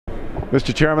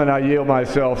Mr. Chairman, I yield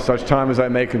myself such time as I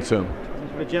may consume.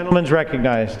 The gentleman is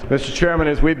recognized. Mr. Chairman,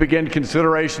 as we begin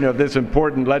consideration of this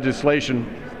important legislation,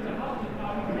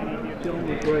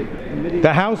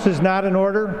 the House is not in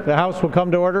order. The House will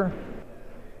come to order.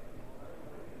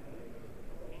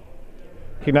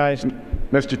 Recognized.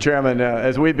 Mr. Chairman,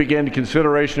 as we begin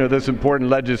consideration of this important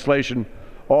legislation,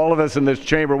 all of us in this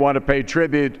chamber want to pay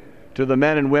tribute to the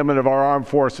men and women of our armed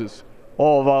forces,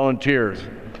 all volunteers.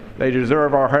 They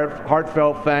deserve our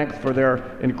heartfelt thanks for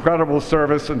their incredible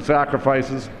service and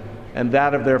sacrifices and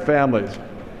that of their families.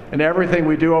 And everything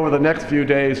we do over the next few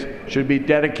days should be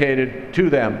dedicated to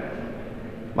them.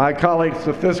 My colleagues,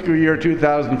 the fiscal year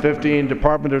 2015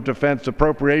 Department of Defense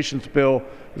Appropriations bill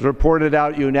was reported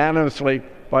out unanimously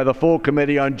by the full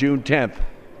committee on June 10th.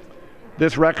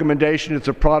 This recommendation is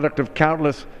a product of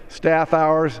countless staff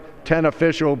hours, 10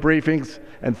 official briefings,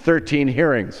 and 13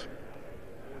 hearings.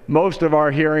 Most of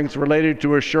our hearings related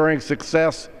to assuring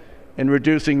success and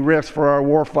reducing risks for our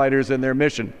warfighters and their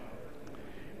mission.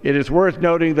 It is worth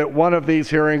noting that one of these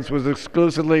hearings was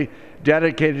exclusively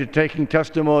dedicated to taking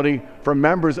testimony from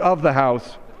members of the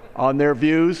House on their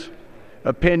views,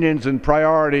 opinions, and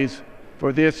priorities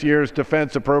for this year's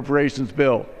Defense Appropriations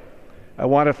bill. I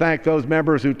want to thank those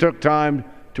members who took time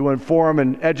to inform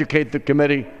and educate the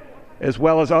committee, as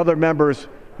well as other members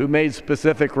who made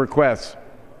specific requests.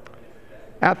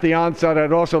 At the onset,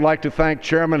 I'd also like to thank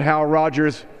Chairman Hal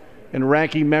Rogers and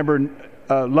Ranking Member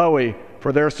Lowy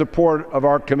for their support of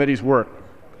our committee's work.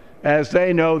 As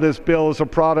they know, this bill is a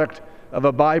product of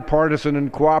a bipartisan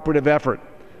and cooperative effort,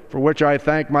 for which I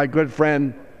thank my good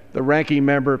friend, the Ranking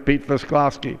Member Pete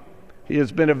Visclosky. He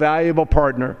has been a valuable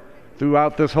partner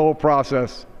throughout this whole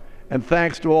process, and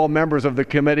thanks to all members of the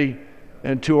committee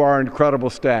and to our incredible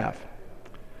staff.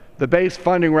 The base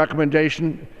funding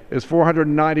recommendation is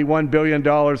 $491 billion,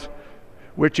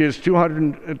 which is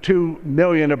 $202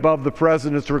 million above the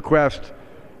President's request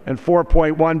and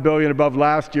 $4.1 billion above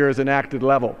last year's enacted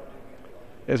level.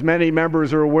 As many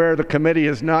members are aware, the committee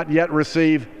has not yet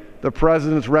received the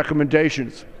President's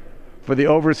recommendations for the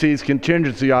overseas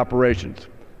contingency operations.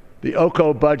 The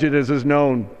OCO budget is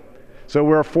known, so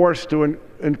we're forced to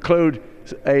include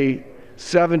a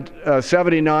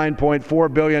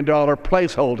 $79.4 billion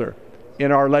placeholder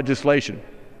in our legislation.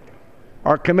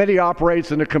 Our committee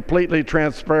operates in a completely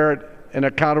transparent and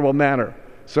accountable manner,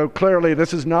 so clearly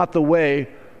this is not the way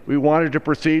we wanted to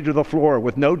proceed to the floor,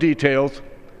 with no details,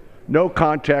 no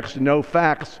context, no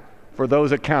facts for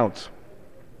those accounts.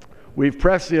 We've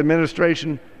pressed the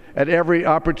administration at every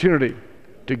opportunity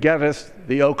to get us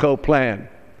the OCO plan.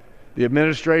 The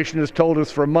administration has told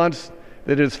us for months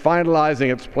that it is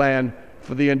finalizing its plan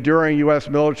for the enduring U.S.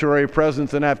 military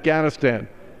presence in Afghanistan,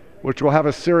 which will have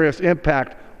a serious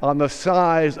impact on the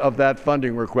size of that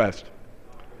funding request.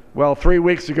 Well, 3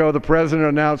 weeks ago, the President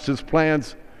announced his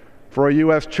plans for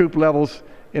U.S. troop levels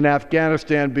in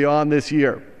Afghanistan beyond this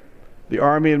year. The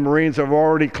Army and Marines have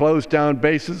already closed down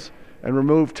bases and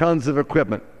removed tons of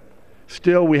equipment.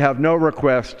 Still, we have no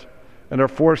request and are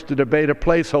forced to debate a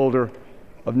placeholder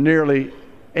of nearly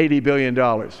 $80 billion.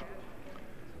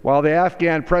 While the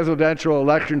Afghan presidential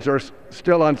elections are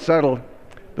still unsettled,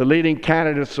 the leading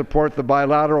candidates support the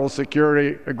bilateral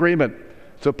security agreement,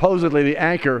 supposedly the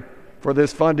anchor for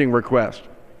this funding request.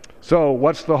 So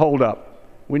what's the holdup?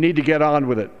 We need to get on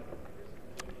with it.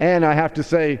 And I have to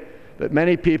say that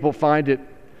many people find it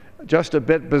just a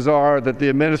bit bizarre that the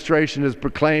administration has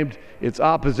proclaimed its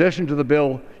opposition to the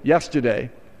bill yesterday,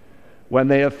 when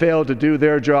they have failed to do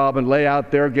their job and lay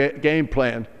out their game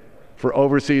plan for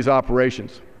overseas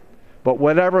operations. But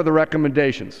whatever the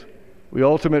recommendations we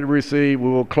ultimately receive, we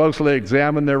will closely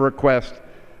examine their request,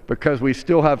 because we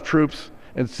still have troops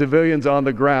and civilians on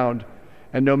the ground,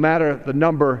 and no matter the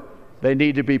number, they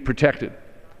need to be protected.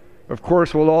 Of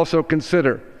course, we'll also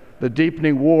consider the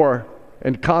deepening war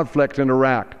and conflict in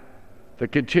Iraq, the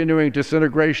continuing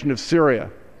disintegration of Syria,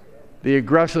 the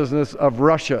aggressiveness of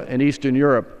Russia in Eastern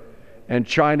Europe, and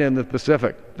China in the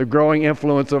Pacific, the growing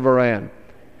influence of Iran,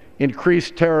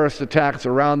 increased terrorist attacks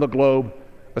around the globe,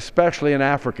 especially in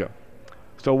Africa.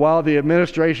 So while the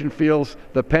administration feels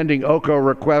the pending OCO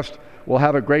request will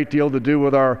have a great deal to do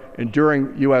with our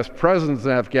enduring U.S. presence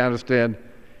in Afghanistan,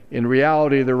 in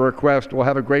reality, the request will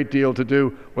have a great deal to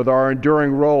do with our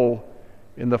enduring role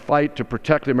in the fight to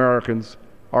protect Americans,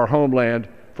 our homeland,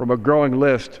 from a growing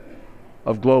list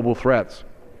of global threats.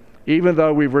 Even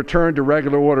though we've returned to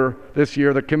regular order this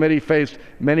year, the committee faced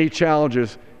many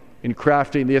challenges in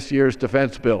crafting this year's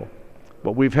defense bill,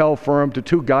 but we've held firm to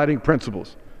two guiding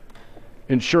principles: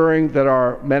 ensuring that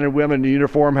our men and women in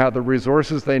uniform have the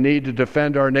resources they need to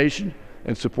defend our nation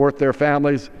and support their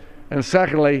families, and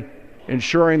secondly,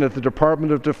 ensuring that the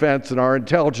Department of Defense and our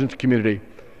intelligence community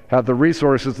have the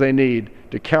resources they need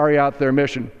to carry out their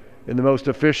mission in the most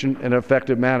efficient and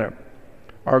effective manner.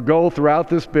 Our goal throughout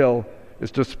this bill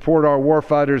is to support our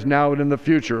warfighters now and in the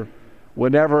future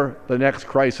whenever the next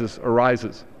crisis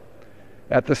arises.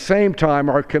 At the same time,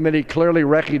 our committee clearly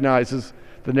recognizes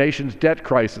the nation's debt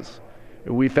crisis,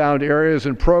 and we found areas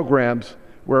and programs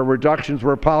where reductions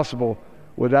were possible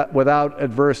without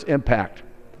adverse impact.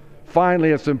 Finally,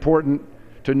 it's important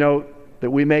to note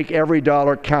that we make every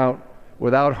dollar count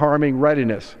without harming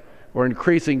readiness or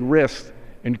increasing risks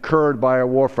incurred by our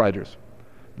warfighters.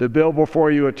 The bill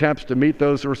before you attempts to meet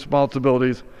those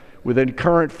responsibilities within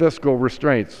current fiscal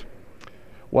restraints,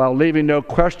 while leaving no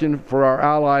question for our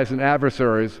allies and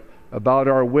adversaries about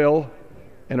our will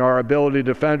and our ability to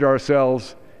defend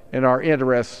ourselves and our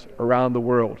interests around the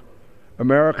world.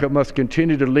 America must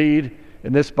continue to lead,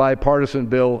 and this bipartisan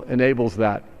bill enables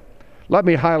that. Let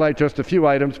me highlight just a few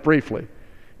items briefly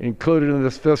included in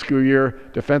this fiscal year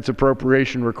defense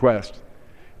appropriation request.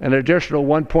 An additional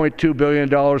 $1.2 billion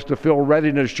to fill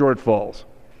readiness shortfalls,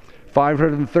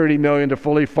 $530 million to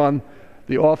fully fund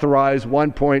the authorized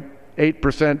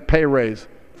 1.8% pay raise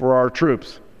for our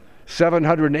troops,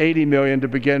 $780 million to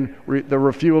begin the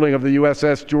refueling of the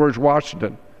USS George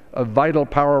Washington, a vital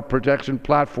power protection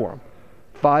platform,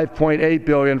 $5.8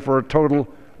 billion for a total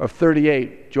of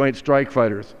 38 Joint Strike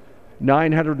Fighters,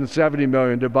 $970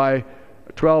 million to buy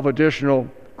 12 additional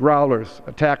Growlers,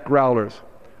 attack Growlers,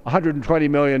 $120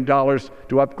 million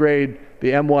to upgrade the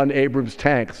M1 Abrams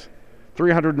tanks,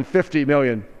 $350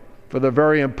 million for the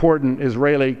very important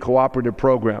Israeli cooperative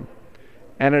program,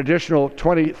 an additional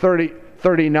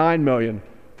 $39 million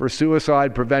for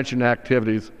suicide prevention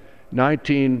activities,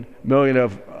 $19 million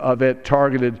of it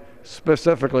targeted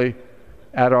specifically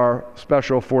at our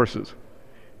special forces.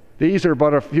 These are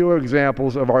but a few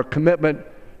examples of our commitment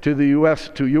to the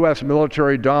U.S.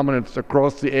 military dominance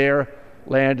across the air,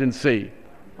 land, and sea,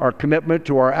 our commitment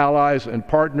to our allies and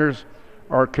partners,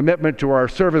 our commitment to our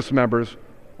service members,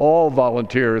 all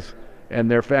volunteers, and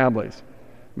their families.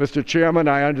 Mr. Chairman,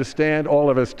 I understand,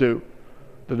 all of us do,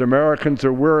 that Americans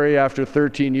are weary after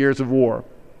 13 years of war.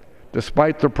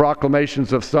 Despite the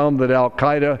proclamations of some that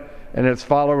al-Qaeda and its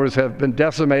followers have been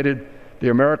decimated, the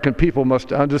American people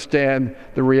must understand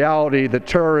the reality that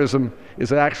terrorism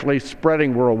is actually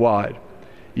spreading worldwide.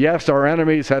 Yes, our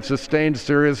enemies have sustained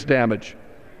serious damage,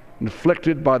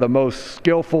 inflicted by the most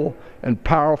skillful and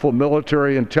powerful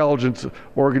military intelligence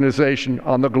organization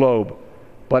on the globe.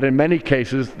 But in many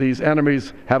cases, these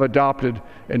enemies have adopted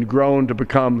and grown to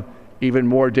become even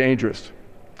more dangerous.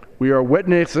 We are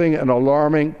witnessing an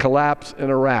alarming collapse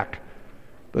in Iraq.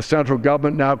 The central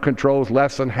government now controls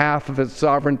less than half of its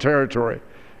sovereign territory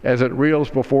as it reels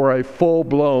before a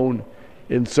full-blown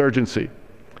insurgency.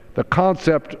 The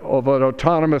concept of an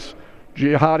autonomous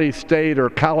jihadi state or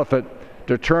caliphate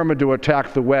determined to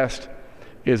attack the West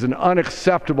is an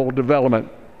unacceptable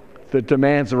development that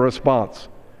demands a response.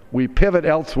 We pivot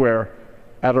elsewhere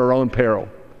at our own peril.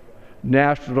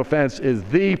 National defense is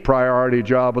the priority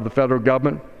job of the federal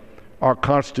government. Our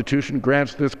Constitution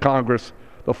grants this Congress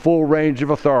the full range of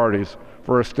authorities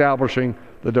for establishing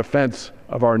the defense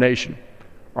of our nation.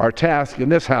 Our task in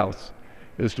this House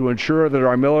is to ensure that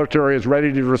our military is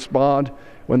ready to respond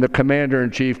when the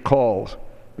Commander-in-Chief calls.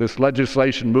 This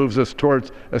legislation moves us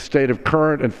towards a state of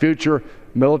current and future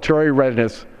military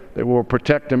readiness that will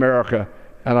protect America,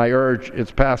 and I urge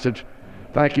its passage.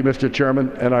 Thank you, Mr.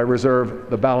 Chairman, and I reserve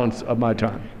the balance of my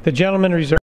time. The gentleman reserves.